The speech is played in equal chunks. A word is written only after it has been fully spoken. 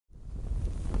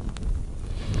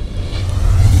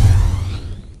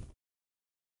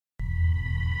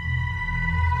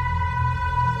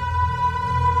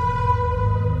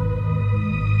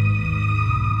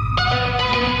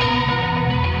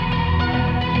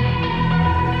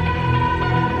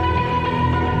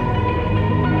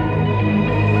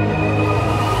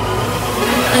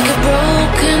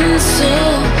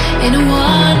in a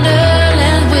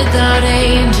wonderland without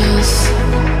angels.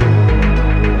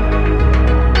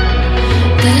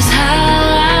 That is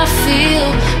how I feel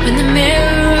when the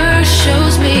mirror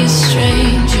shows me a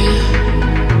stranger.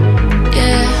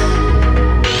 Yeah.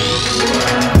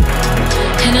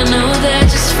 And I know they're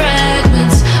just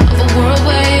fragments of a world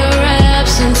where your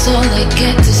absence all I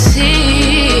get to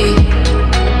see.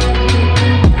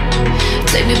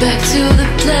 Take me back to the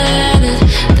planet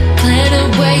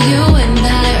where you and I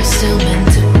are still meant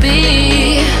to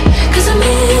be. 'Cause I'm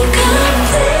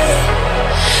incomplete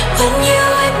when you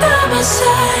ain't by my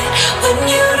side, when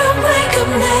you don't wake up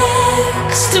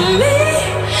next to me.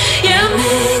 Yeah, I'm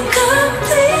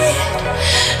incomplete.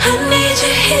 I need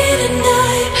you here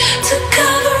tonight to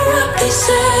cover up these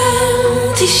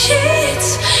empty sheets.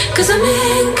 'Cause I'm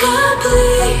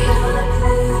incomplete.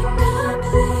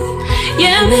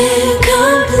 Yeah, I'm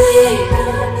incomplete.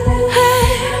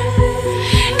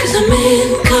 I'm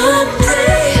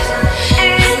incomplete.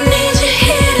 I need you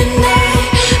here tonight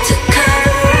to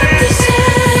cover up these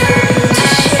empty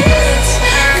sheets.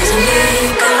 'Cause I'm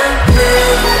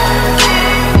incomplete.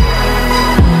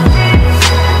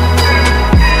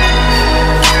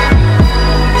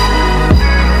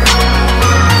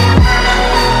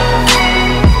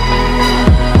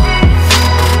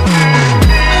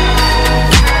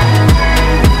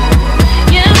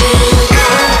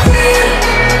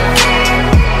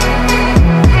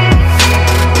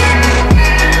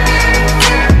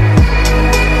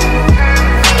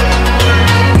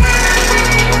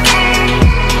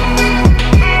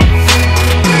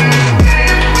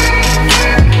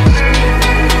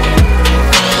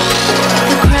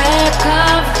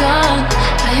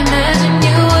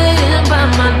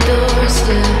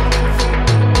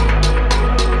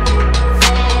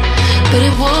 But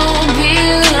it won't be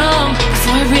long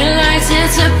before I realize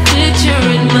it's a picture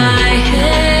in my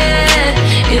head,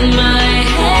 in my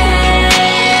head.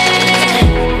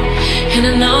 And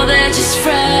I know they're just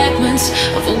fragments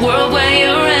of a world where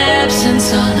your absence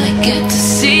all I get to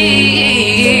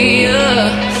see.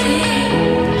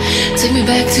 Take me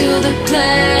back to the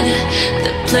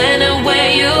planet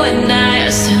where you and I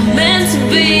are still meant to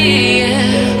be.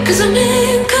 'Cause I'm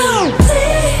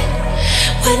incomplete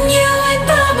when you ain't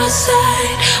by my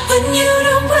side, when you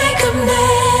don't wake up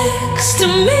next to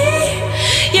me.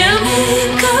 Yeah, I'm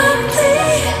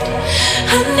incomplete.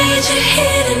 I need you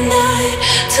here tonight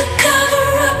to cover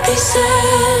up these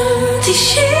empty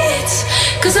sheets.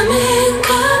 'Cause I'm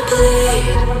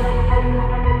incomplete.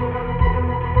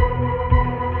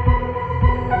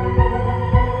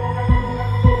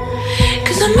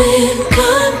 I'm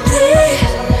incomplete.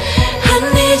 I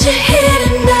need you here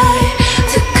tonight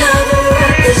to cover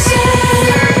up this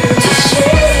empty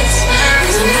sheets.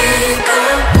 'Cause I'm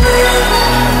incomplete.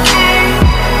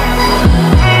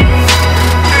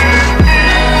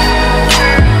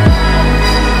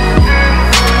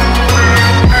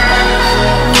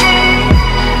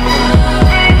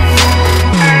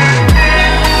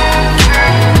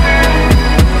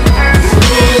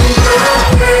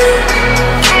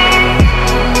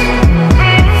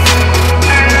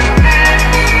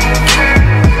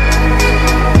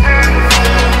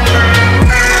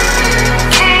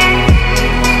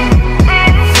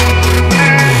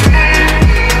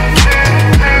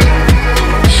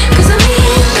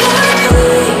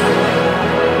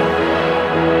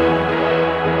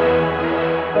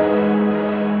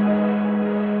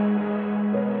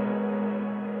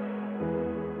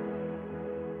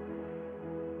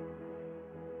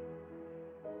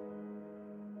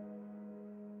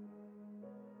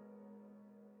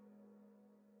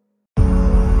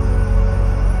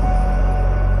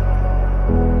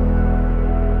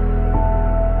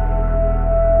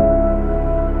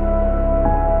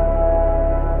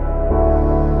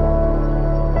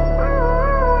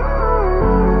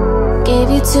 Gave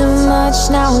you too much,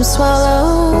 now I'm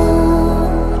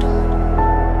swallowed.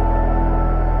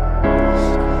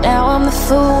 Now I'm the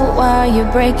fool while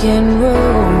you're breaking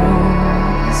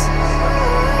rules.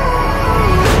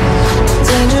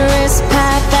 Dangerous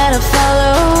path that I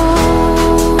follow.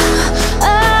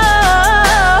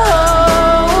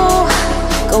 Oh,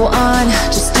 go on,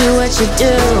 just do what you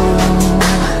do.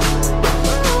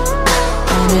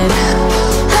 And it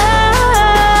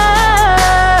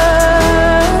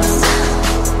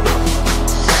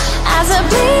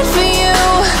bleed for you,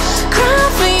 cry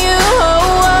for you,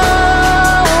 oh,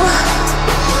 oh.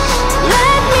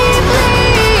 Let me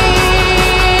bleed.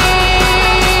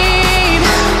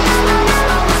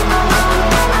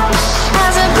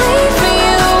 As I bleed for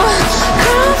you,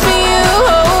 cry for you,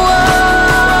 oh,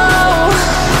 oh.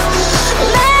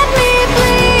 Let me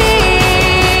bleed.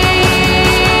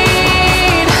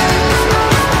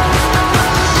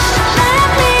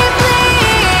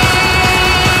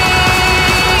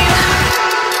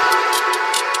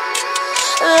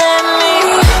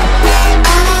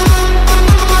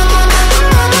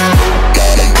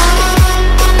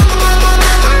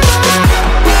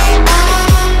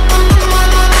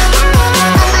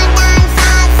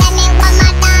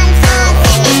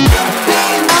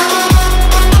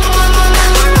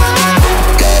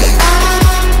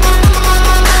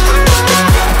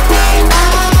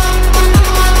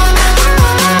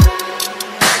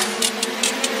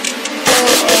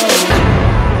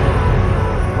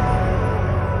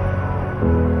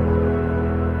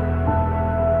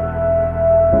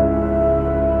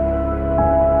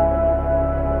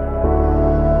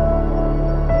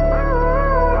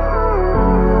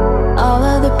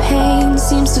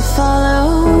 seems to follow,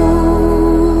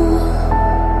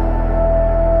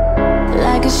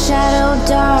 like a shadow,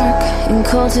 dark and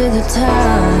cold to the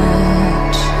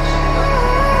touch.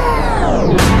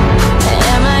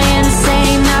 Am I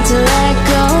insane not to let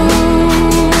go?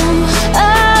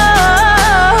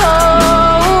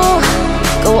 Oh,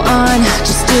 go on,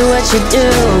 just do what you do.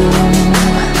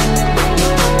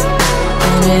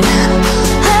 And it hurts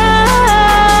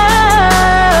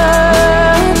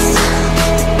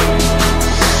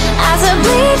as I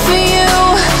bleed for you,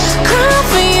 cry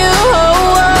for you.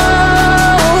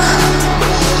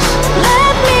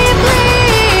 Let me bleed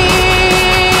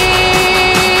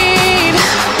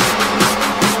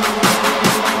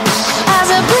as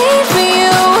I bleed for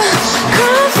you,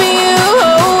 cry for you.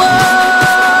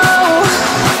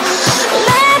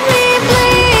 Let me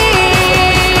bleed.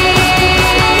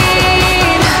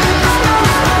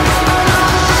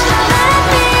 Let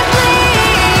me bleed.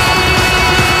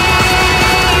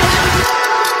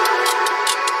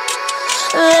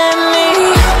 Let me.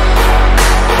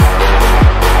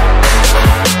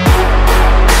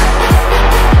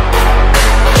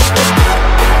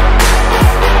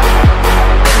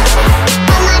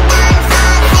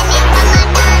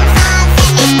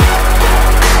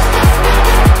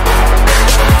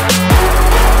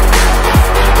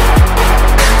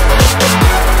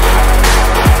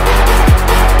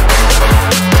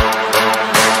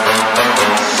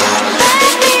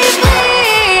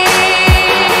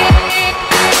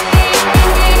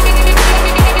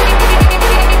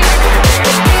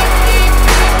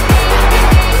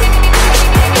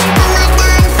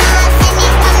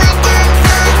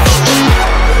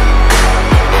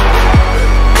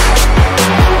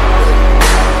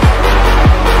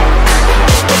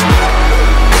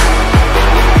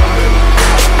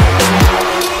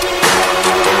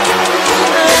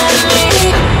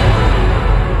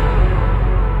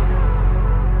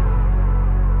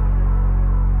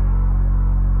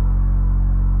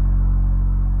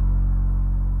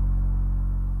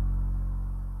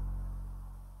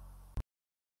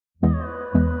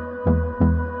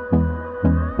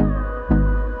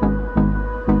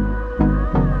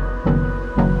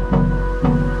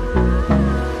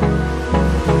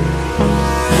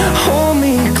 Hold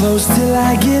me close till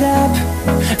I get up.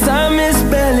 Time is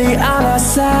barely on our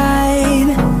side.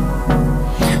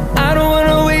 I don't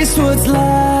wanna waste what's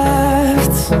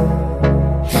left.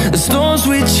 The storms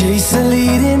we chase are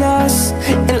leading us,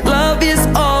 and love is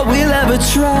all we'll ever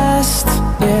trust.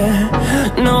 Yeah,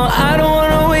 no, I don't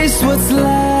wanna waste what's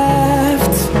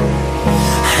left.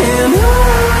 And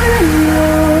on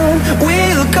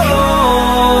we'll go,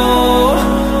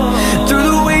 through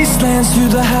the wastelands,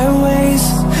 through the highways,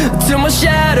 till my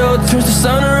shadow turns to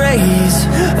sun rays.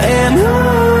 And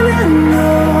on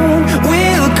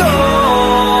we'll go,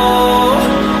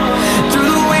 through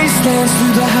the wastelands,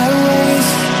 through the highways,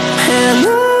 and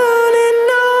on we'll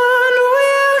go.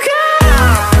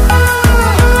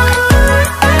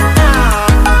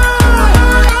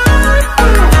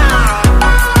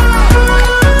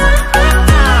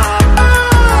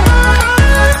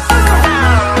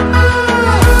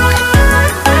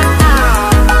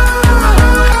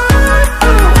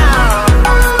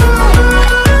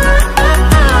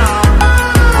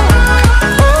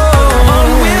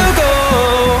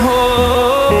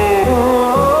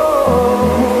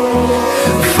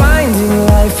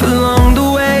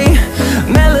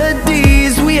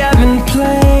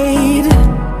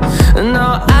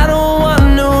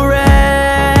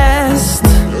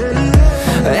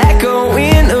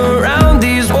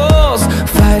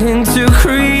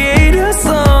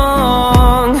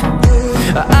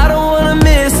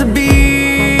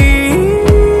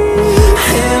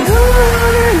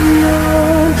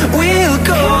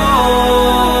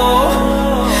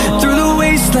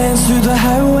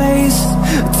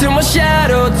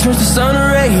 Turns to sun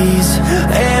rays,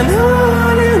 and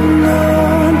on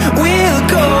we'll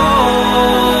go,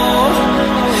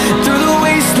 through the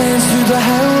wastelands, through the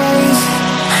highways,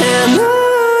 and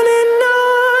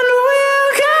on we'll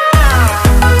go.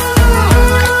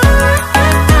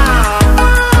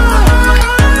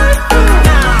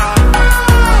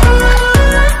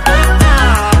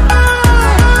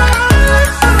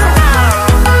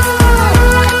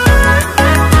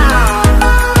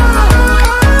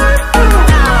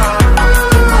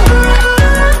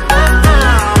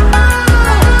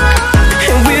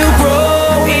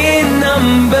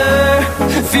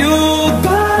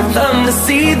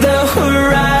 See the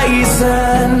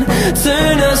horizon,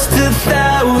 turn us to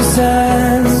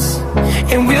thousands,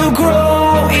 and we'll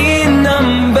grow in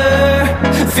number,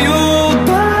 fueled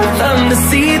by them to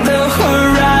see the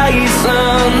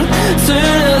horizon,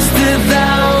 turn us to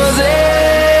thousands.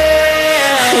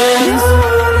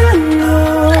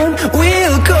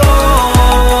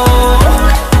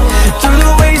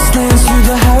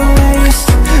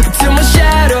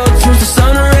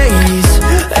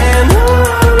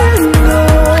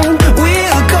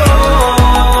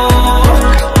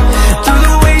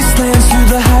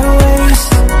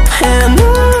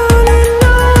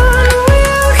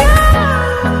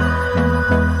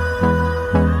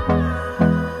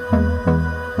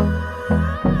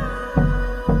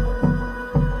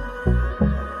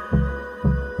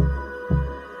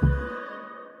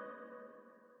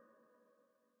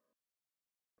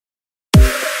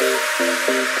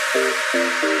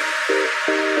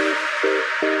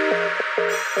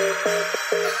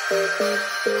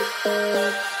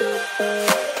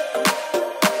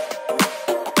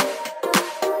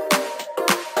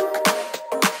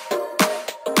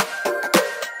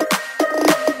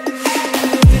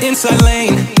 Inside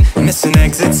lane, missing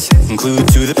exits, glued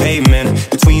to the pavement.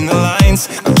 Between the lines,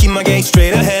 I'll keep my gaze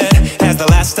straight ahead as the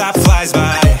last stop flies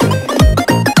by.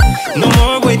 No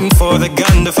more waiting for the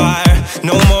gun to fire,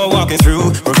 no more walking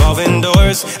through revolving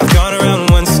doors. I've gone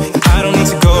around once, and I don't need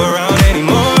to go around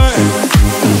anymore.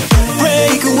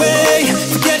 Break away,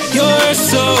 forget your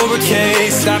sober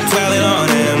case. Stop dwelling on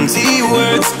empty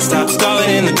words, stop stalling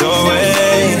in the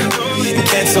doorway, and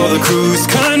cancel the cruise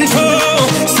control.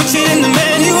 Switch it in the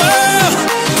manual.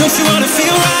 Don't you wanna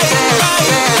feel right?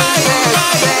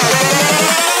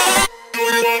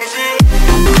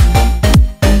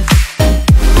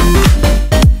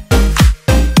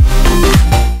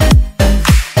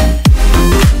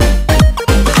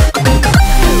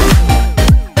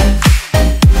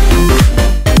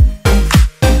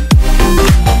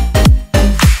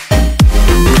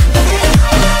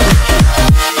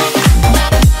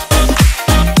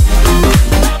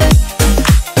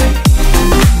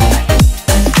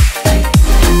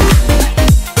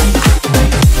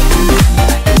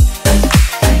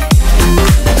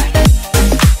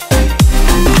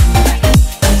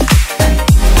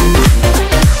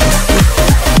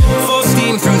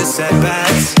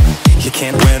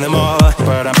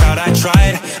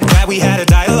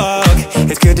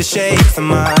 Shape the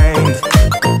mind,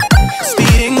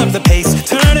 speeding up the pace,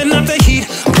 turning up the heat,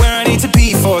 where I need to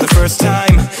be for the first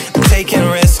time. I'm taking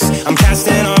risks, I'm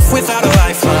casting off without a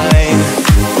lifeline.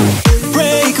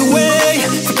 Break away,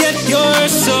 forget your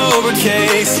sober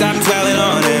case. Stop dwelling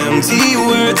on empty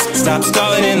words, stop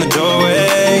stalling in the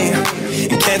doorway,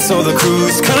 and cancel the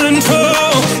cruise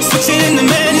control. Switch it in the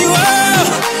manual.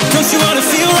 Don't you wanna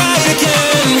feel right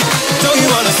again? Don't you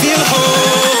wanna feel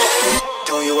whole?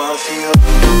 Don't you wanna feel?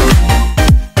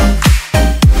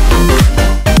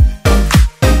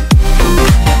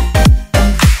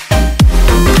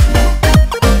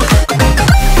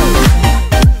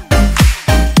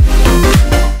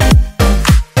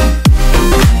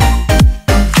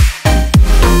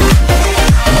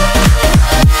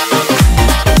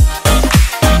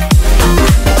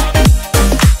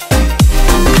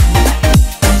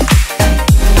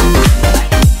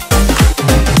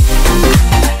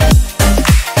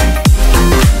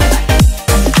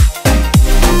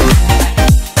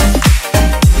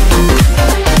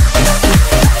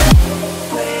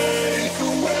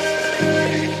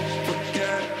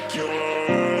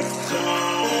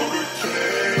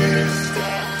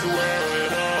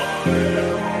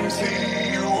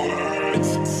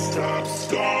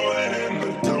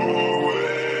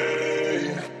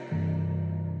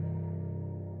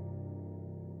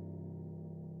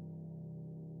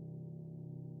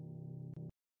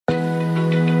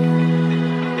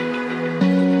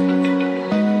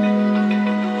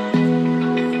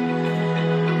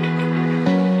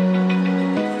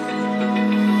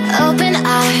 Open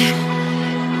eye,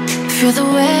 feel the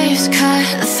waves cut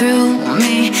through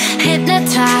me,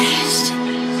 hypnotized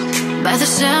by the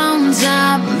sounds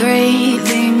I'm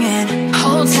breathing in.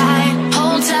 Hold tight,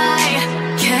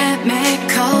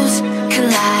 chemicals